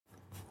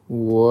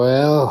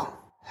Well,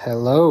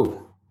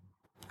 hello.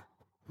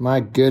 My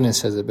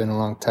goodness, has it been a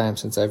long time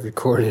since I've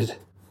recorded.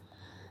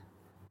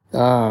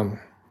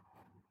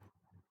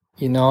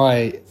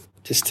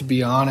 Just to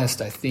be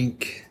honest, I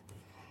think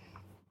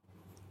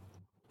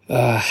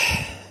I'm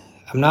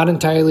not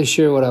entirely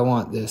sure what I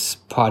want this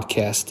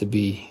podcast to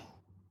be.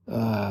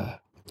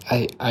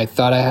 I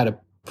thought I had a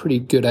pretty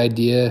good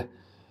idea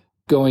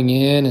going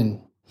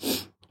in,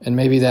 and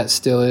maybe that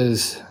still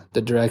is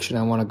the direction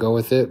I want to go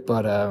with it,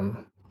 but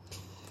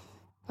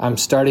I'm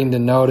starting to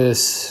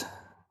notice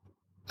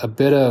a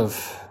bit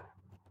of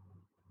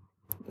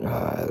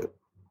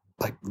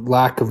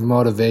lack of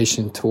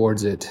motivation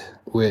towards it,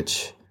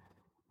 which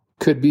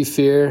could be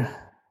fear,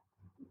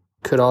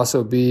 could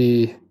also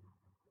be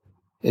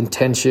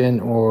intention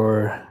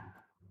or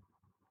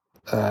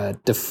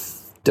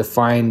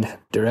defined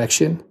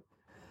direction.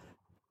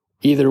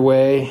 Either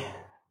way,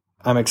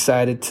 I'm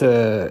excited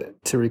to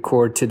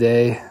record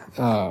today.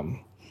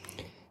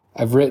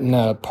 I've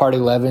written part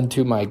 11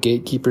 to my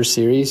Gatekeeper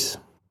series,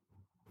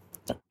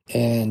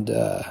 and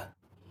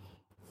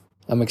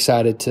I'm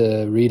excited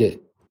to read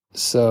it.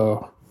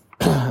 So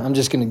I'm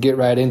just going to get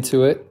right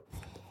into it.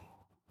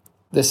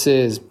 This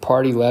is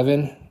part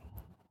 11,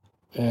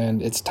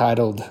 and it's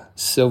titled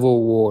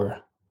Civil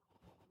War.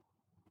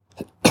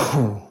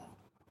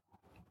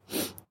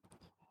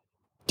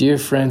 Dear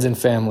friends and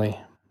family,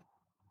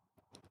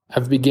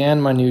 I've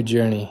began my new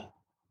journey.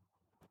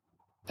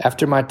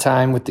 After my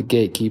time with the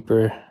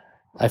Gatekeeper,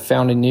 I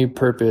found a new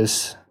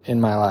purpose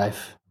in my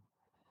life.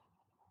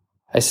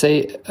 I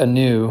say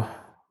anew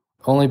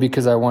only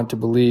because I want to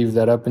believe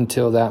that up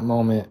until that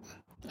moment,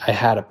 I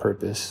had a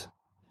purpose.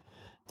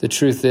 The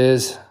truth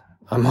is,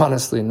 I'm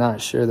honestly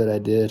not sure that I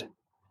did.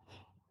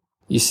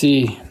 You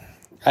see,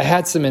 I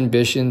had some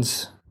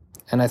ambitions,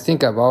 and I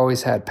think I've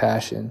always had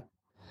passion,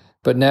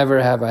 but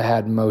never have I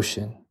had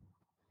motion.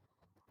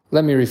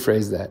 Let me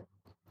rephrase that.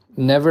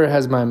 Never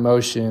has my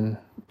motion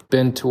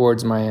been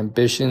towards my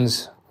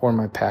ambitions or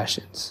my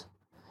passions.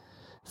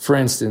 For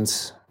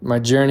instance, my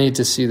journey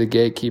to see the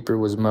Gatekeeper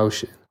was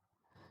motion,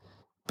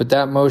 but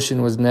that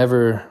motion was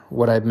never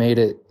what I made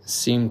it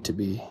seem to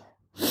be.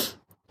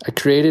 I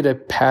created a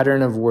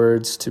pattern of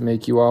words to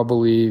make you all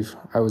believe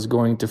I was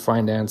going to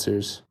find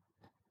answers,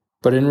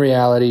 but in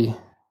reality,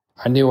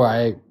 I knew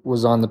I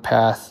was on the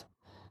path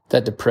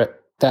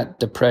that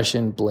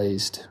depression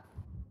blazed.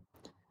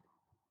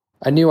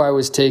 I knew I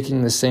was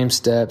taking the same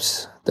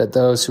steps that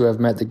those who have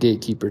met the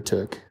Gatekeeper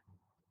took.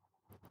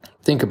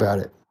 Think about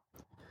it.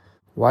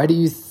 Why do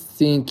you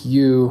think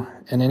you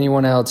and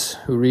anyone else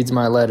who reads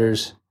my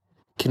letters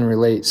can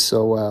relate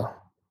so well?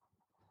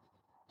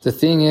 The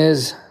thing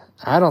is,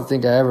 I don't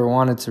think I ever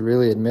wanted to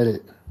really admit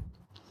it.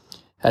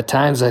 At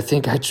times, I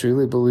think I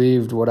truly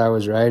believed what I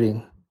was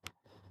writing.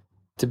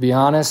 To be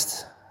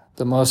honest,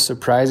 the most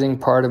surprising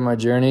part of my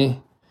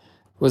journey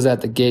was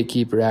that the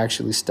Gatekeeper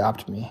actually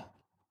stopped me.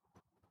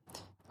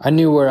 I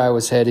knew where I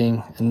was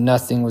heading, and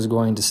nothing was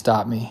going to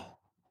stop me.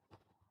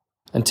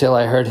 Until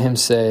I heard him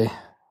say,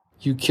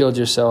 "You killed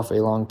yourself a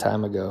long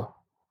time ago."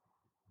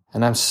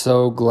 And I'm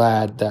so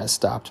glad that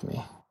stopped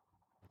me.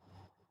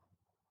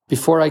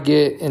 Before I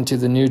get into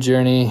the new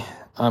journey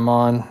I'm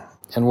on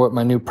and what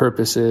my new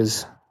purpose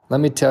is,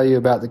 let me tell you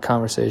about the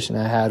conversation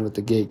I had with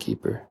the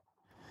Gatekeeper.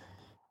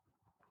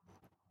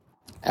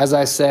 As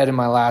I said in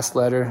my last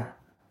letter,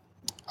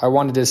 I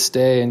wanted to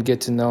stay and get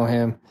to know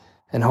him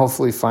and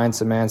hopefully find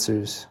some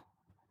answers.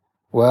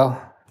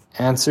 Well,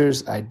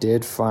 answers I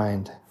did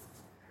find.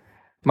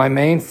 My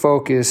main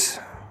focus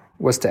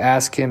was to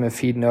ask him if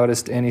he'd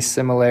noticed any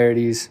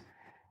similarities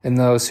in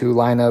those who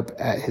line up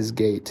at his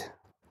gate.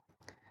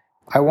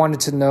 I wanted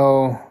to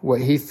know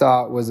what he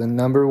thought was the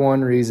number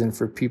one reason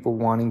for people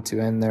wanting to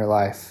end their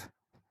life.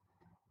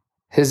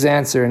 His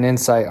answer and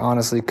insight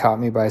honestly caught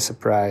me by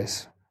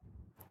surprise.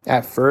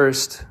 At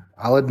first,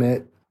 I'll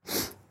admit,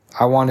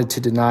 I wanted to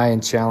deny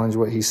and challenge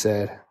what he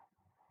said.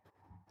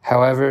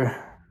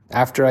 However,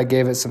 after I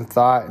gave it some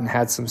thought and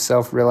had some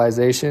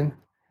self-realization,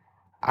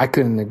 I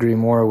couldn't agree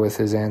more with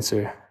his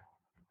answer.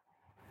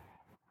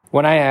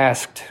 When I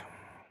asked,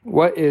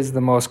 "What is the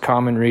most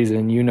common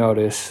reason you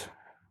notice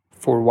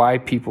for why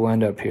people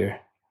end up here?"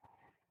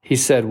 he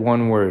said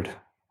one word: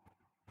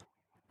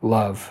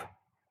 love.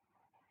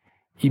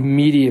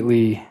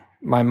 Immediately,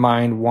 my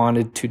mind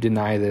wanted to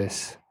deny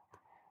this.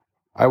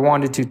 I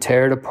wanted to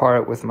tear it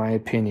apart with my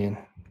opinion,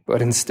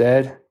 but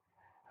instead,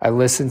 I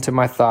listened to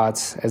my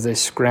thoughts as they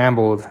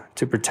scrambled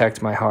to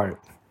protect my heart.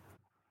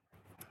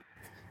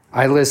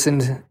 I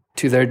listened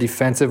to their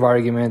defensive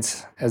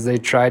arguments as they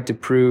tried to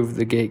prove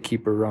the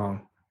Gatekeeper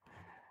wrong.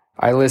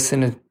 I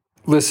listened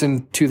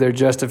to their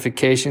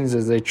justifications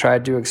as they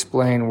tried to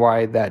explain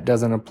why that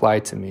doesn't apply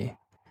to me.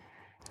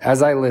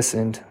 As I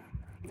listened,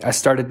 I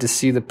started to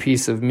see the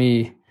piece of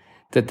me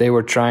that they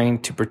were trying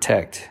to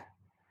protect.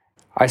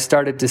 I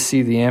started to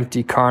see the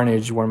empty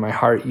carnage where my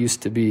heart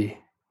used to be.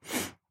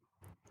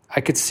 I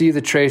could see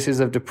the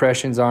traces of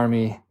depression's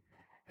army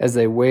as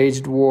they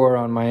waged war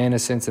on my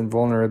innocence and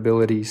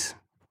vulnerabilities.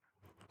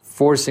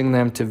 forcing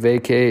them to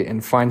vacate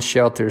and find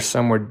shelter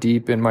somewhere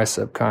deep in my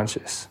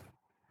subconscious.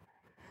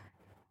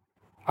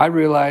 I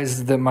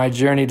realized that my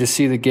journey to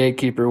see the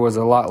gatekeeper was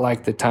a lot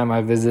like the time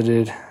I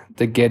visited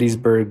the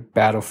Gettysburg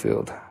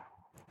battlefield,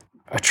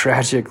 a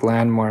tragic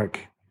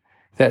landmark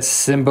that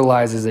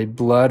symbolizes a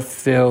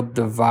blood-filled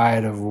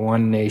divide of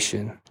one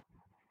nation,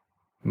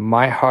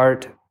 my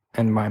heart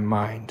and my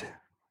mind,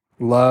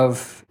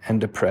 love and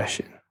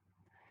depression.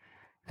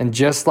 And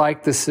just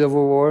like the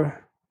Civil War,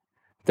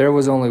 there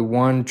was only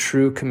one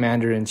true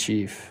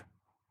commander-in-chief,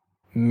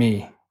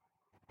 me.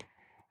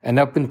 And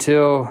up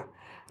until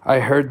I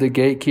heard the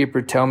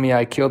gatekeeper tell me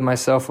I killed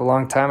myself a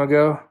long time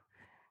ago,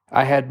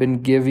 I had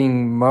been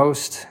giving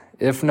most,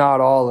 if not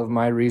all, of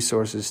my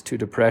resources to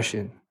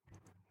depression.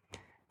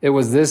 It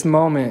was this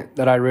moment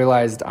that I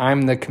realized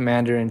I'm the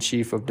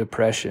commander-in-chief of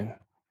depression.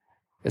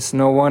 It's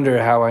no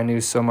wonder how I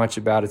knew so much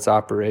about its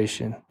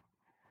operation.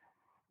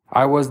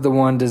 I was the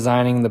one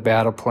designing the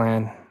battle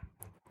plan,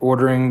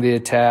 ordering the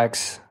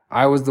attacks.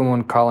 I was the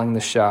one calling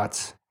the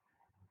shots.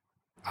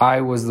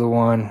 I was the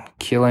one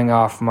killing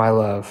off my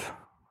love,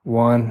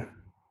 one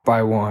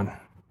by one.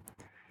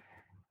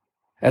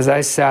 As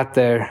I sat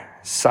there,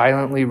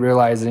 silently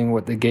realizing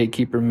what the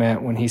gatekeeper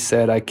meant when he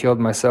said I killed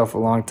myself a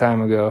long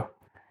time ago,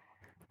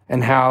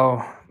 and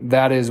how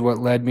that is what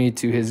led me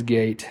to his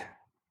gate,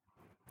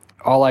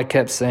 all I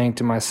kept saying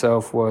to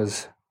myself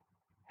was,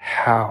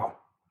 how?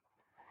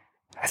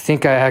 I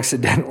think I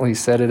accidentally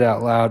said it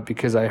out loud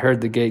because I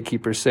heard the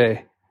gatekeeper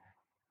say,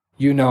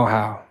 you know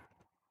how.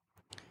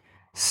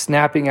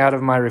 Snapping out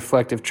of my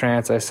reflective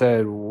trance, I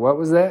said, what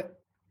was that?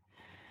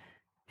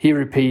 He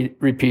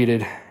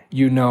repeated,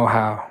 you know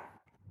how.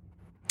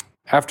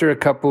 After a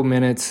couple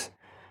minutes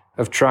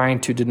of trying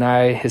to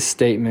deny his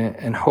statement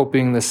and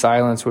hoping the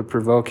silence would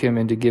provoke him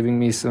into giving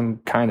me some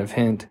kind of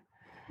hint,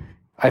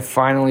 I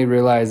finally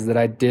realized that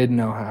I did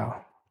know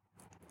how.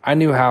 I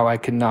knew how I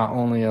could not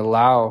only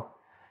allow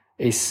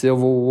a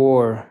civil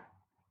war,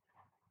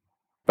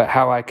 but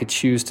how I could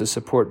choose to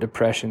support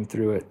depression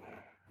through it.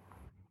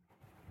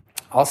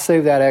 I'll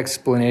save that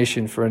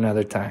explanation for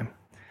another time.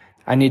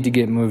 I need to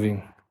get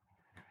moving,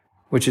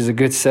 which is a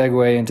good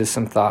segue into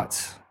some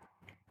thoughts.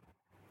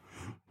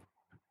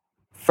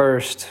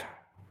 First,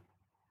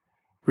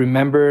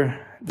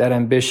 remember that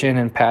ambition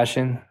and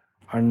passion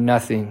are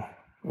nothing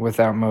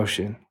without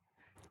motion.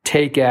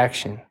 Take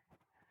action.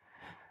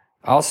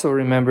 Also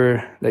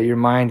remember that your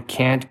mind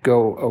can't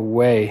go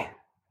away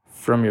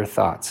from your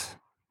thoughts.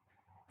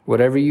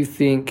 Whatever you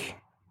think,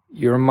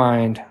 your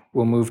mind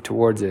will move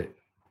towards it.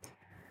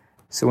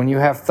 So when you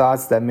have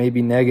thoughts that may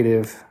be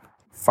negative,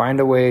 find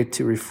a way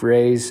to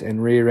rephrase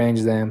and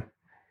rearrange them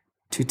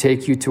to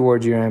take you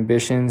towards your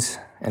ambitions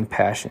and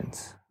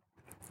passions.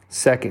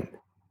 Second,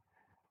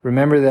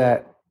 remember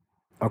that,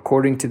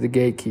 according to the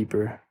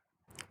gatekeeper,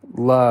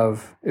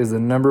 love is the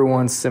number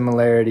one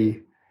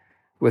similarity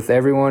with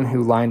everyone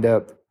who lined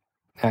up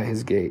at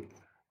his gate.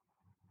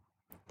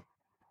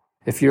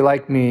 If you're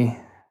like me,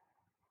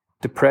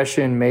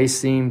 depression may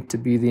seem to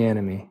be the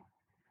enemy,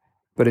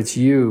 but it's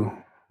you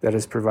that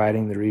is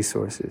providing the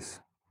resources.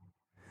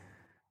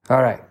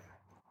 All right,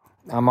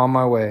 I'm on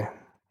my way.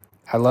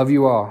 I love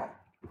you all.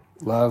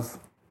 Love,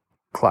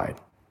 Clyde.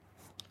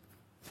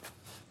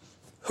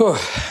 Whew.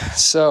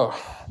 So,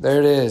 there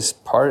it is,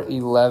 part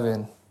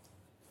 11.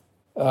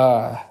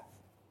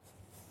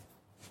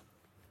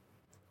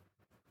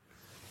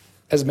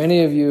 As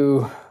many of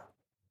you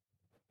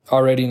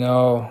already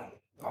know,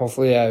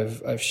 hopefully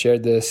I've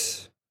shared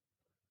this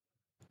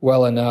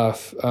well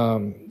enough.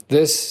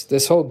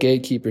 This whole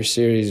Gatekeeper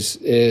series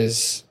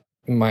is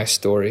my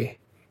story.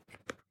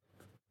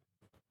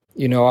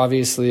 You know,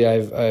 obviously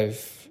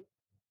I've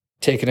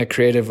taken a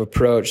creative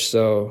approach,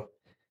 so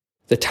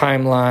the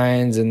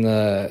timelines and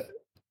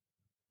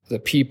the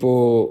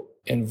people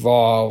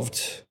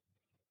involved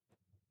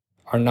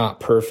are not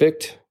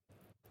perfect.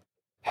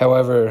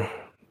 However,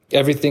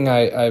 everything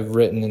I've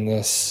written in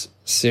this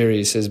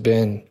series has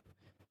been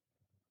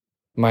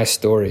my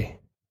story.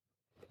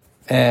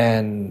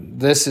 And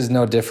this is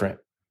no different.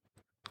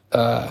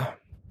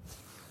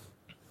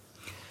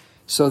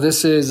 So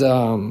this is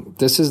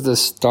the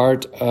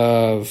start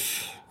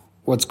of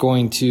what's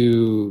going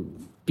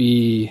to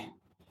be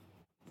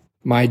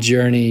my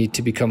journey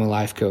to become a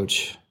life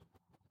coach.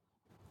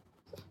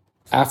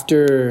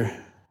 After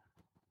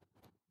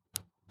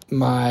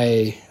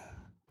my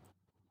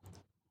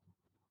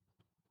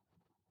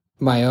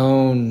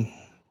own,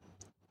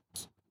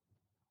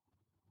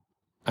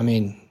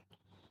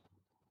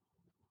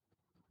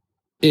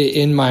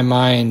 in my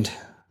mind,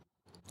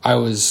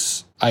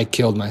 I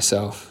killed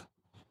myself.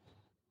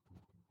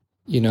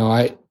 You know,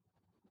 I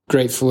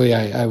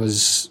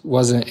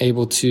wasn't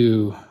able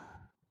to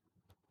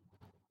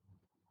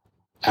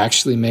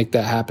actually make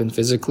that happen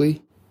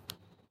physically.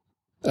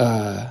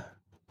 But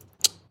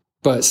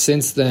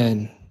since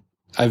then,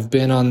 I've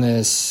been on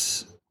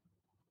this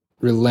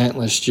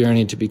relentless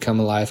journey to become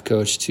a life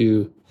coach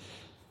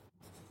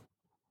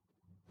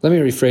let me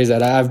rephrase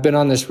that. I've been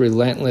on this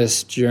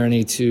relentless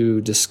journey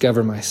to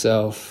discover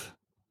myself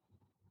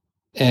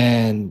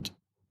and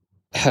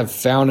have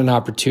found an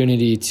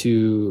opportunity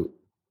to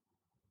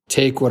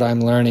take what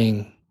I'm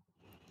learning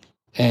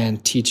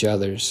and teach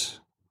others.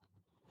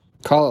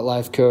 Call it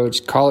life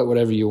coach, call it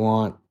whatever you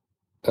want.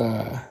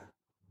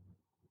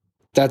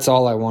 That's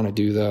all I want to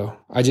do, though.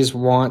 I just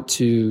want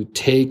to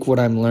take what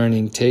I'm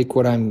learning, take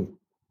what's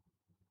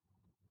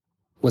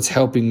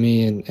helping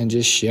me, and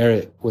just share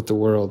it with the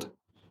world.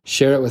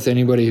 Share it with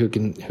anybody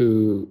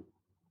who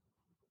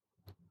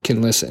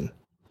can listen.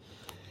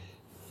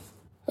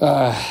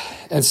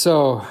 And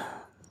so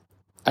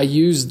I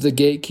used the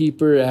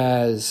gatekeeper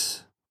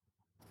as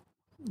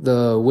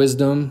the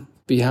wisdom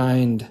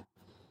behind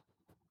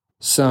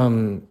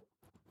some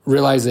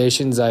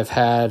realizations I've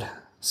had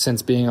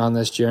since being on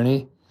this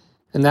journey.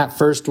 And that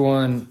first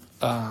one,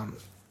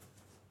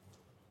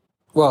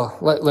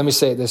 let me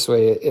say it this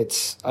way.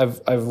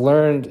 I've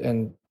learned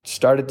and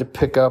started to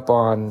pick up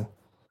on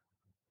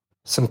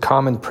some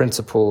common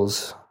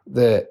principles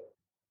that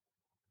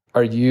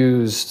are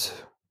used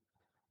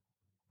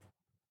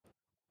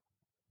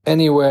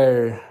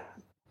anywhere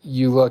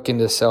you look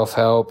into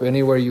self-help,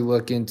 anywhere you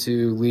look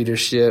into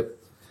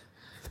leadership.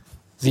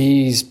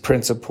 These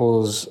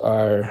principles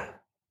are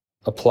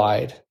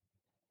applied.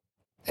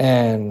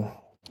 And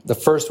the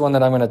first one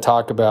that I'm going to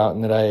talk about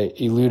and that I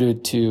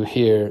alluded to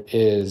here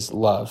is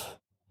love.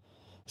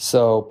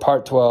 So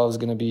part 12 is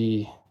going to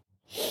be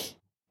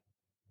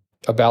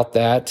about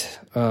that.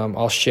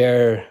 I'll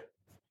share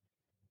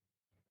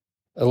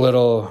a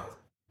little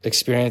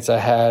experience I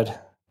had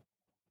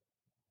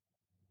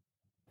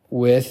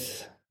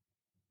with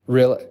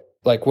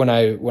when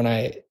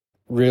I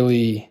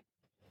really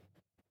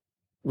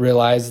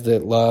realized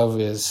that love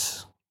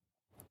is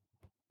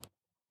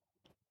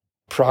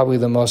probably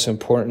the most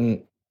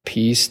important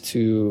piece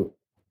to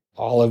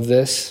all of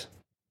this.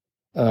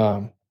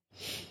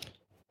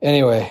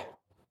 Anyway,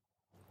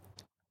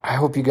 I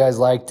hope you guys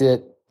liked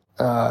it.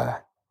 I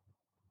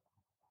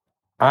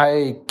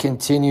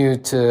continue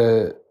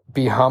to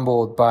be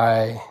humbled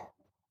by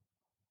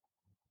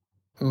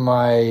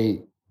my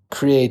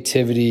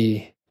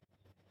creativity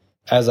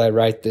as I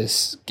write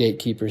this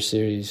Gatekeeper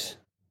series.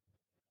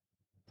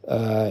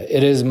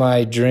 It is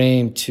my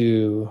dream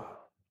to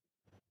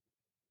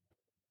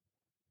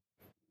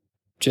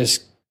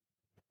just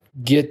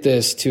get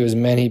this to as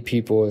many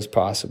people as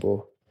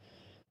possible.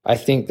 I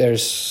think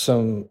there's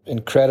some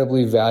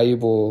incredibly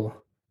valuable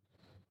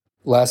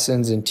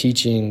lessons and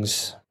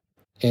teachings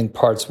in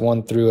parts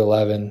 1 through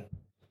 11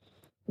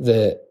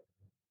 that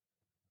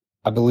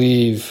I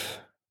believe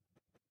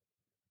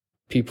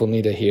people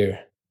need to hear.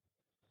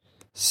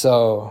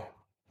 So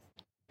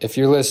if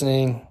you're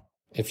listening,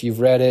 if you've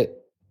read it,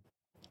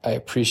 I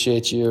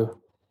appreciate you.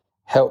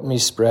 Help me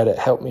spread it.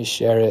 Help me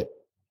share it.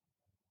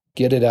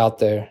 Get it out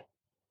there.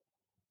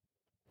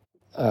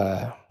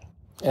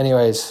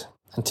 Anyways,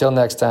 until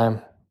next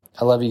time,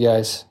 I love you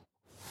guys.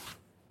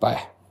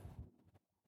 Bye.